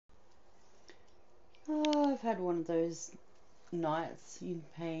I've had one of those nights in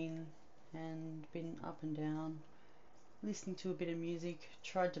pain and been up and down, listening to a bit of music.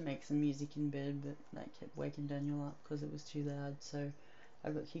 Tried to make some music in bed, but that kept waking Daniel up because it was too loud. So I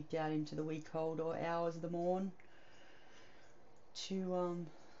got kicked out into the wee cold or hours of the morn to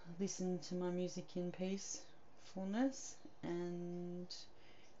listen to my music in peacefulness. And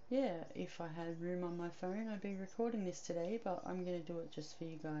yeah, if I had room on my phone, I'd be recording this today, but I'm going to do it just for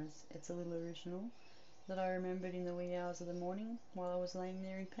you guys. It's a little original that I remembered in the wee hours of the morning while I was laying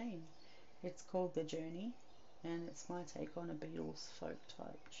there in pain. It's called The Journey, and it's my take on a Beatles folk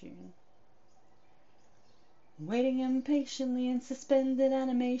type tune. Waiting impatiently in suspended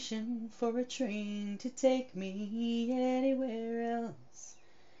animation for a train to take me anywhere else.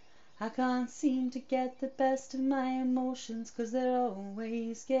 I can't seem to get the best of my emotions, 'cause they're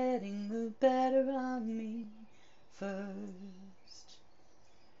always getting the better of me first.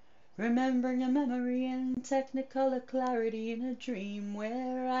 Remembering a memory in technicolor clarity in a dream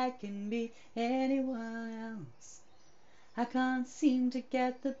where I can be anyone else. I can't seem to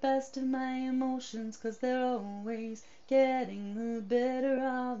get the best of my emotions, 'cause they're always getting the better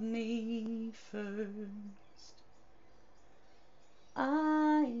of me first.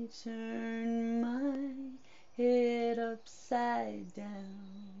 I turn my head upside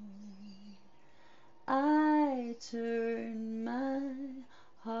down. I turn my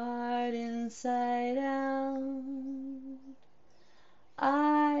heart inside out.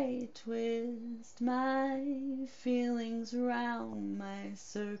 I twist my feelings round my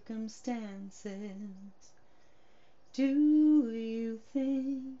circumstances. Do you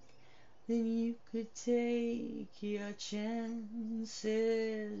think that you could take your chances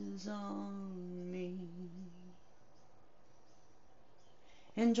on me?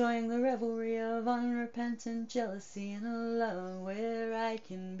 Enjoying the revelry of unrepentant jealousy in a love where I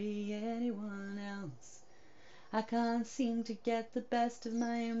can be anyone else. I can't seem to get the best of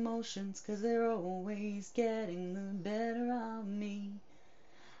my emotions, 'cause they're always getting the better of me.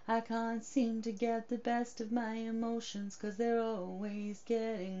 I can't seem to get the best of my emotions, 'cause they're always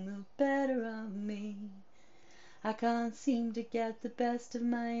getting the better of me. I can't seem to get the best of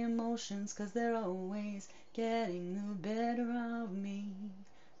my emotions, 'cause they're always getting the better of me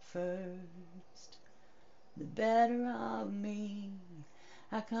first. The better of me.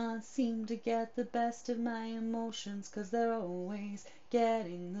 I can't seem to get the best of my emotions, 'cause they're always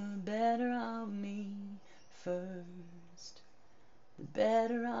getting the better of me first. The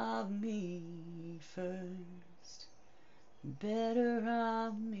better of me first. The better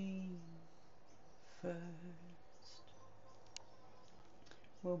of me first.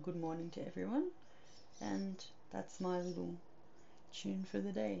 Well, good morning to everyone, and that's my little tune for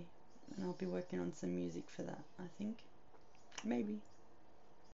the day. And I'll be working on some music for that, I think. Maybe.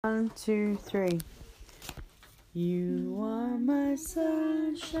 1, 2, 3. You are my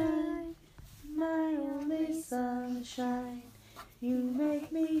sunshine, my only sunshine. You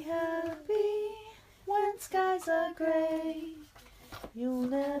make me happy when skies are grey. You'll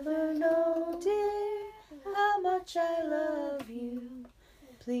never know, dear, how much I love you.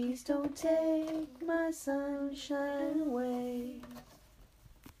 Please don't take my sunshine away.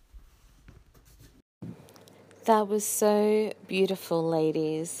 That was so beautiful,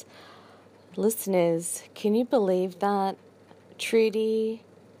 ladies. Listeners, can you believe that? Trudy,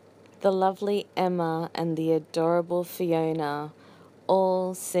 the lovely Emma, and the adorable Fiona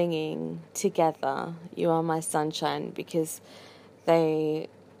all singing together, You Are My Sunshine, because they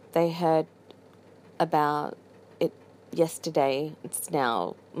heard about it yesterday. It's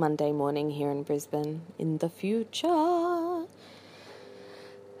now Monday morning here in Brisbane in the future.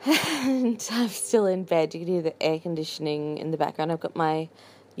 And I'm still in bed. You can hear the air conditioning in the background. I've got my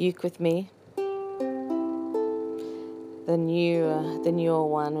uke with me. The newer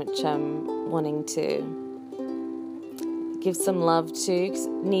one, which I'm wanting to give some love to, 'cause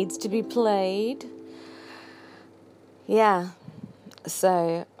it needs to be played. Yeah,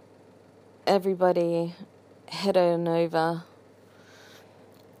 so everybody head on over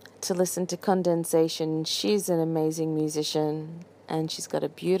to listen to Condensation. She's an amazing musician, and she's got a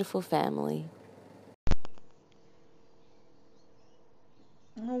beautiful family.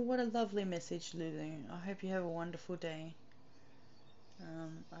 Oh, what a lovely message, Lulu. I hope you have a wonderful day.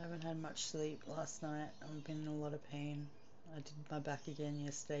 I haven't had much sleep last night. I've been in a lot of pain. I did my back again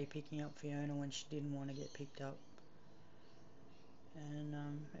yesterday, picking up Fiona when she didn't want to get picked up. And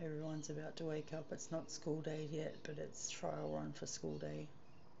everyone's about to wake up. It's not school day yet, but it's trial run for school day.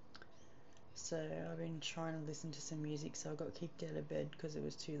 So I've been trying to listen to some music, so I got kicked out of bed because it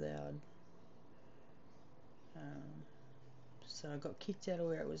was too loud. So I got kicked out of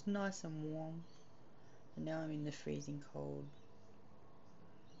where it was nice and warm And now I'm in the freezing cold.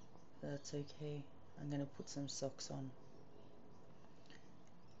 That's okay. I'm gonna put some socks on.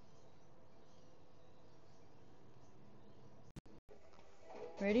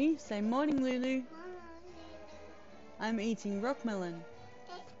 Ready? Say morning, Lulu. I'm eating rockmelon.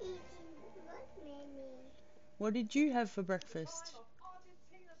 What did you have for breakfast?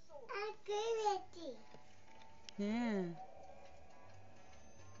 Yeah.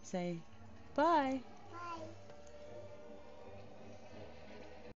 Say bye.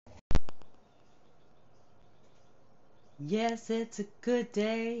 Yes, it's a good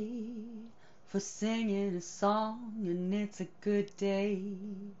day for singing a song, and it's a good day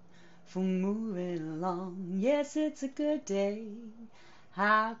for moving along. Yes, it's a good day.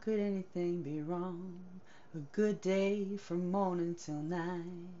 How could anything be wrong? A good day from morning till night.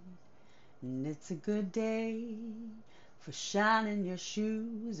 And it's a good day for shining your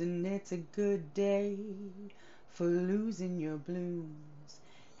shoes, and it's a good day for losing your blues.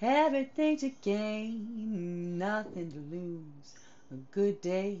 Everything to gain, nothing to lose. A good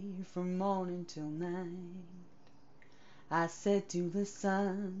day from morning till night. I said to the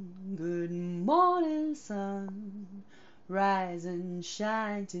sun, good morning, sun. Rise and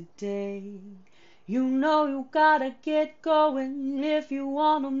shine today. You know you gotta get going if you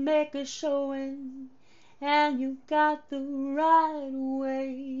wanna make a showing. And you got the right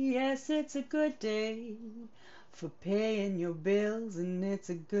way. Yes, it's a good day for paying your bills, and it's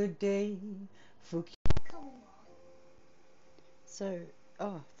a good day for... So,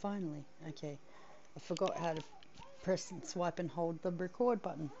 finally, okay. I forgot how to press and swipe and hold the record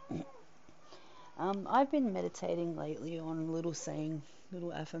button. I've been meditating lately on a little saying,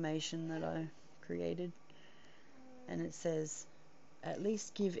 little affirmation that I created. And it says, at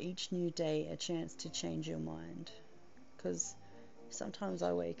least give each new day a chance to change your mind. Because sometimes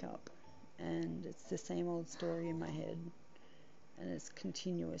I wake up and it's the same old story in my head. And it's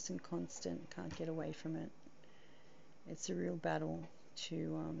continuous and constant, can't get away from it. It's a real battle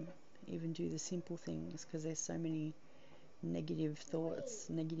to even do the simple things, because there's so many negative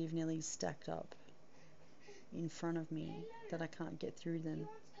thoughts, negative Nellies stacked up in front of me that I can't get through them.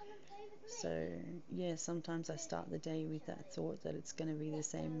 So yeah, sometimes I start the day with that thought that it's going to be the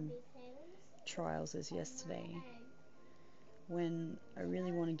same trials as yesterday, when I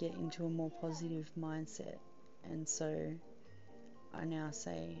really want to get into a more positive mindset. And so I now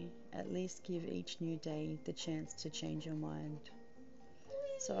say, at least give each new day the chance to change your mind.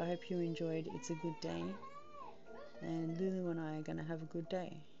 So I hope you enjoyed It's a Good Day, and Lulu and I are going to have a good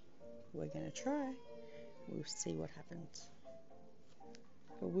day. We're going to try. We'll see what happens.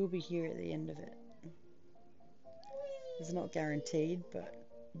 But we'll be here at the end of it. It's not guaranteed, but,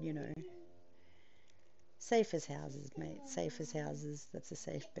 you know, safe as houses, mate. Safe as houses. That's a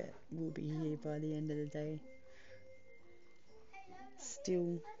safe bet. We'll be here by the end of the day.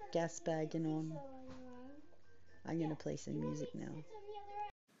 Still gas bagging on. I'm going to play some music now.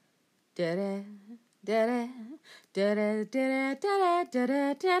 Da-da, da-da, da-da, da-da, da-da,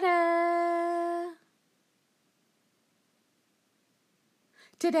 da-da, da-da.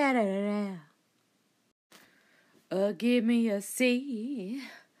 Da-da-da-da-da. Give me a C,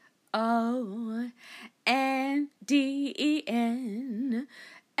 O, N, D, E, N,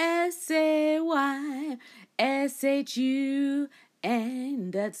 S, A, Y, S, H, U,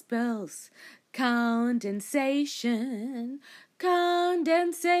 N. That spells condensation.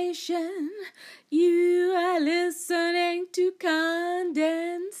 Condensation. You are listening to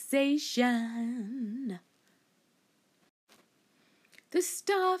Condensation. The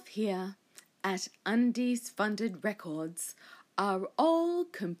staff here at Undies Funded Records are all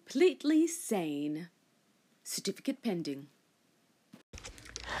completely sane. Certificate pending.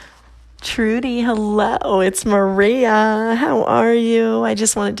 Trudy, hello, it's Maria. How are you? I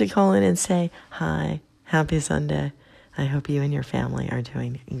just wanted to call in and say hi. Happy Sunday. I hope you and your family are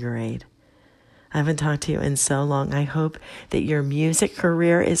doing great. I haven't talked to you in so long. I hope that your music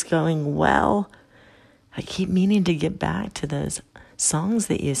career is going well. I keep meaning to get back to those songs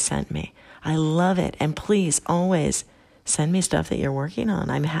that you sent me. I love it. And please always send me stuff that you're working on.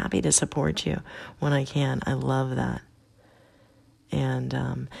 I'm happy to support you when I can. I love that.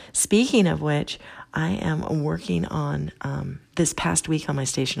 And speaking of which, I am working on, this past week on my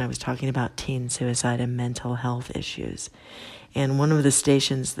station, I was talking about teen suicide and mental health issues. And one of the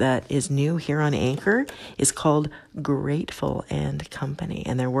stations that is new here on Anchor is called Grateful and Company.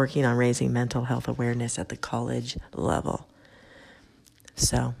 And they're working on raising mental health awareness at the college level.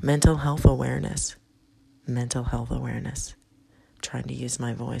 So, mental health awareness. I'm trying to use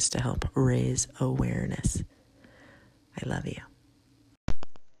my voice to help raise awareness. I love you.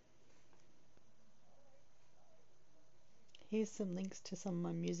 here's some links to some of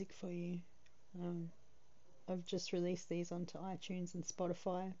my music for you. I've just released these onto iTunes and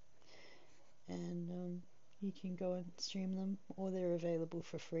Spotify, and you can go and stream them, or they're available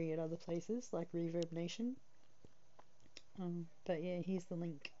for free at other places like Reverb Nation. But yeah, here's the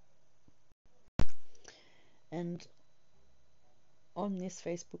link. And on this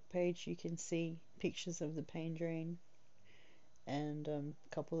Facebook page you can see pictures of the pain drain and a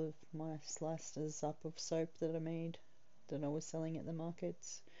couple of my slices up of soap that I made that I was selling at the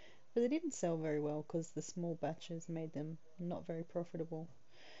markets, but they didn't sell very well because the small batches made them not very profitable.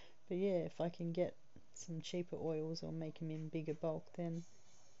 But yeah, if I can get some cheaper oils or make them in bigger bulk, then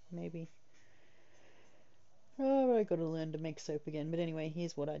maybe. Oh, I gotta learn to make soap again. But anyway,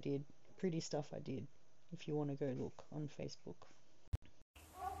 here's what I did. Pretty stuff I did, if you want to go look on Facebook.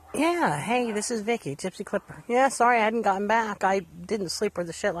 Yeah, hey, this is Vicky, Gypsy Clipper. Yeah, sorry I hadn't gotten back. I didn't sleep worth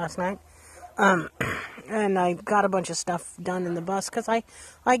the shit last night. And I got a bunch of stuff done in the bus because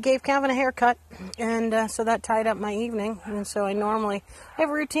I gave Calvin a haircut, and so that tied up my evening. And so I have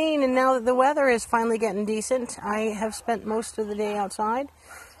a routine, and now that the weather is finally getting decent, I have spent most of the day outside.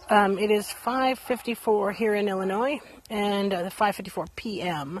 It is 5:54 here in Illinois, and 5:54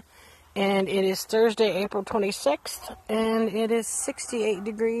 p.m., and it is Thursday, April 26th, and it is 68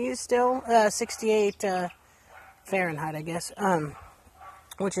 degrees still, 68 Fahrenheit, I guess,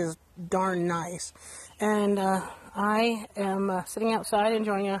 which is darn nice. And I am sitting outside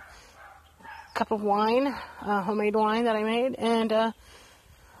enjoying a cup of wine, homemade wine that I made, and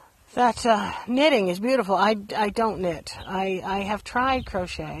that knitting is beautiful. I don't knit. I have tried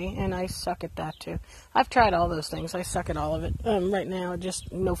crochet, and I suck at that too. I've tried all those things. I suck at all of it. Right now,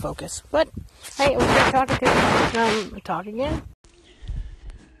 just no focus. But, hey, it was good talking to you. Talk again.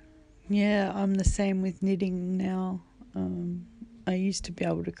 Yeah, I'm the same with knitting now. I used to be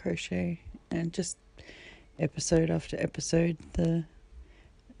able to crochet, and just episode after episode, the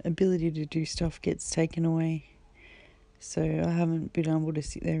ability to do stuff gets taken away. So I haven't been able to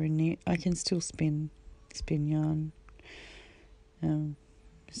sit there and knit. I can still spin yarn.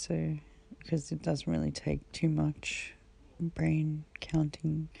 So, because it doesn't really take too much brain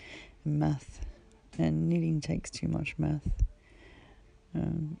counting and math. And knitting takes too much math.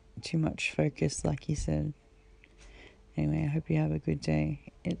 Too much focus, like you said. Anyway, I hope you have a good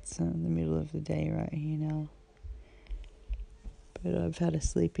day. It's the middle of the day right here now. But I've had a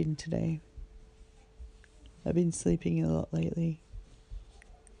sleep in today. I've been sleeping a lot lately.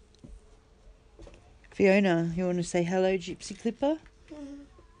 Fiona, you want to say hello, Gypsy Clipper? Mm-hmm.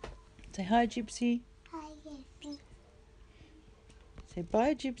 Say hi, Gypsy. Hi, Gypsy. Say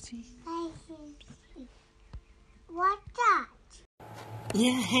bye, Gypsy. Hi, Gypsy. What's that?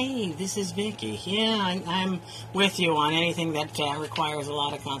 Yeah, hey, this is Vicky. Yeah, I'm with you on anything that requires a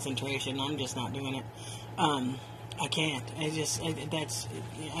lot of concentration. I'm just not doing it. I can't.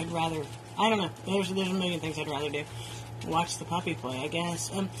 I'd rather, I don't know. There's a million things I'd rather do. Watch the puppy play, I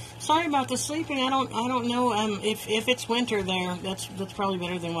guess. Sorry about the sleeping. I don't know. If it's winter there, that's probably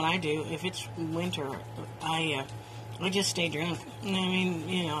better than what I do. If it's winter, I just stay drunk. I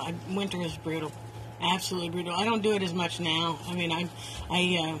mean, winter is brutal. Absolutely brutal. I don't do it as much now. I mean,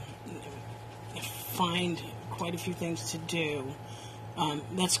 I find quite a few things to do.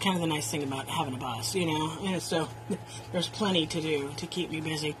 That's kind of the nice thing about having a boss, and so there's plenty to do to keep me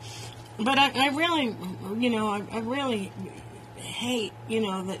busy. But I really, I really hate,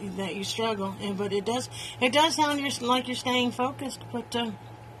 that you struggle. But it does sound like you're staying focused. But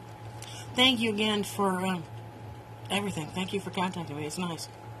thank you again for everything. Thank you for contacting me. It's nice.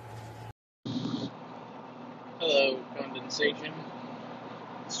 Hello, Condensation.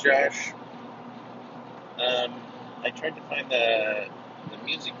 It's Josh. I tried to find the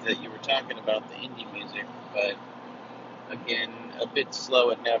music that you were talking about, the indie music, but again, a bit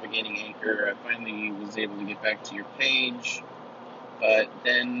slow at navigating Anchor. I finally was able to get back to your page, but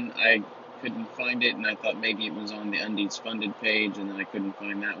then I couldn't find it, and I thought maybe it was on the Undies Funded page, and then I couldn't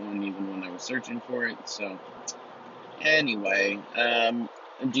find that one even when I was searching for it. So, anyway,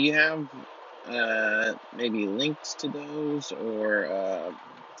 do you have maybe links to those, or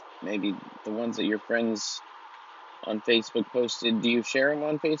maybe the ones that your friends on Facebook posted? Do you share them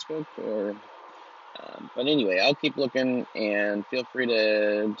on Facebook, or but anyway, I'll keep looking, and feel free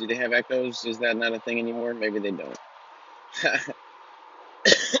to, do they have echoes? Is that not a thing anymore? Maybe they don't.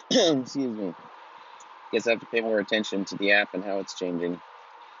 Excuse me. Guess I have to pay more attention to the app and how it's changing.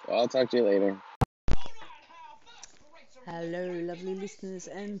 So I'll talk to you later. Hello, lovely listeners,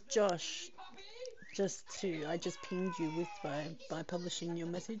 and Josh. I just pinged you with by publishing your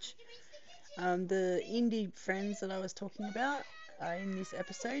message. The indie friends that I was talking about are in this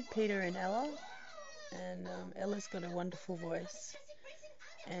episode, Peter and Ella. And Ella's got a wonderful voice,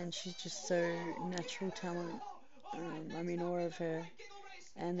 and she's just so natural talent. I'm in awe of her,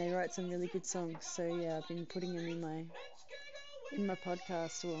 and they write some really good songs. So yeah, I've been putting them in my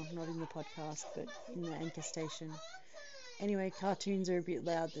podcast, well, not in the podcast, but in the anchor station. Anyway, cartoons are a bit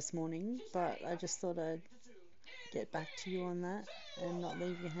loud this morning, but I just thought I'd get back to you on that and not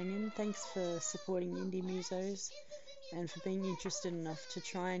leave you hanging. Thanks for supporting Indie Musos and for being interested enough to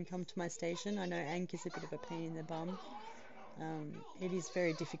try and come to my station. I know Anchor's a bit of a pain in the bum. It is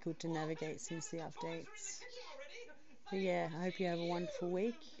very difficult to navigate since the updates. But yeah, I hope you have a wonderful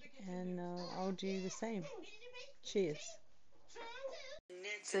week, and I'll do the same. Cheers.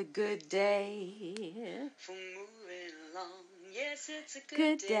 It's a good day For moving along, yes, it's a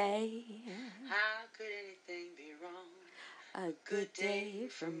good day. How could anything be wrong? A good day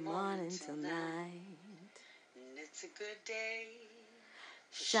from morning till night. And it's a good day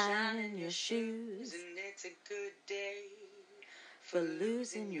for Shining your shoes and it's a good day for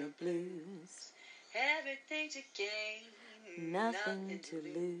losing your blues. everything to gain, Nothing to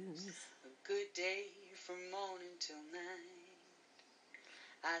lose. A good day from morning till night.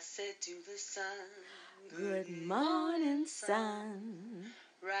 I said to the sun, Good morning, sun.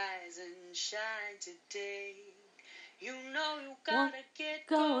 rise and shine today. You know you gotta get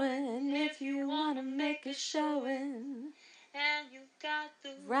Going if you want to make a showing. and you got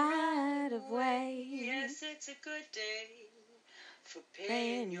the Right of way. Yes, it's a good day for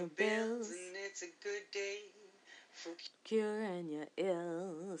Paying your bills. and it's a good day for Curing your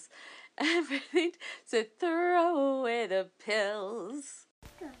ills. Everything. So throw away the pills.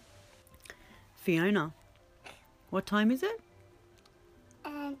 Fiona. What time is it?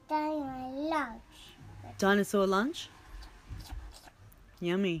 And then my lunch. Dinosaur lunch?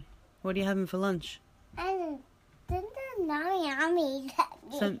 Yummy. What are you having for lunch? And then the yummy.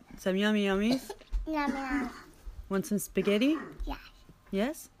 Some yummy yummies? Yummy. Want some spaghetti? Yes.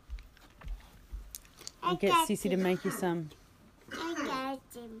 Yes? I I'll get got Sissy to you. make you some I got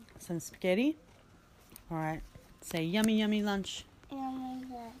him. spaghetti. Alright. Say yummy yummy lunch. Yummy.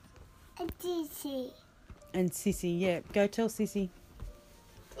 And Sissy. And Sissy, yeah. Go tell Sissy.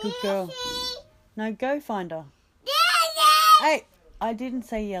 Good girl. No, go find her. Hey, I didn't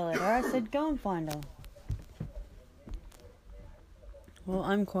say yell at her. I said go and find her. Well,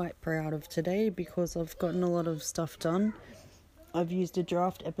 I'm quite proud of today because I've gotten a lot of stuff done. I've used a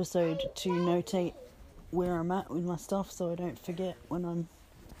draft episode to notate where I'm at with my stuff so I don't forget when I'm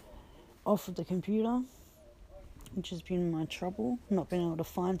off of the computer, which has been my trouble, not being able to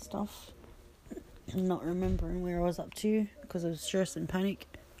find stuff and not remembering where I was up to because of stress and panic.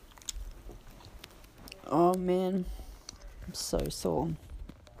 Oh man, I'm so sore.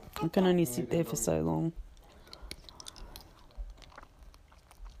 I can only sit there for so long.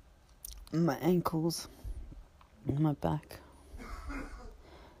 My ankles, my back.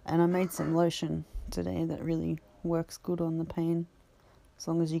 And I made some lotion today that really works good on the pain, as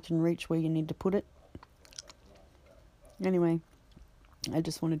long as you can reach where you need to put it. Anyway, I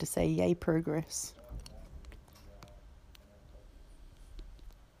just wanted to say yay progress.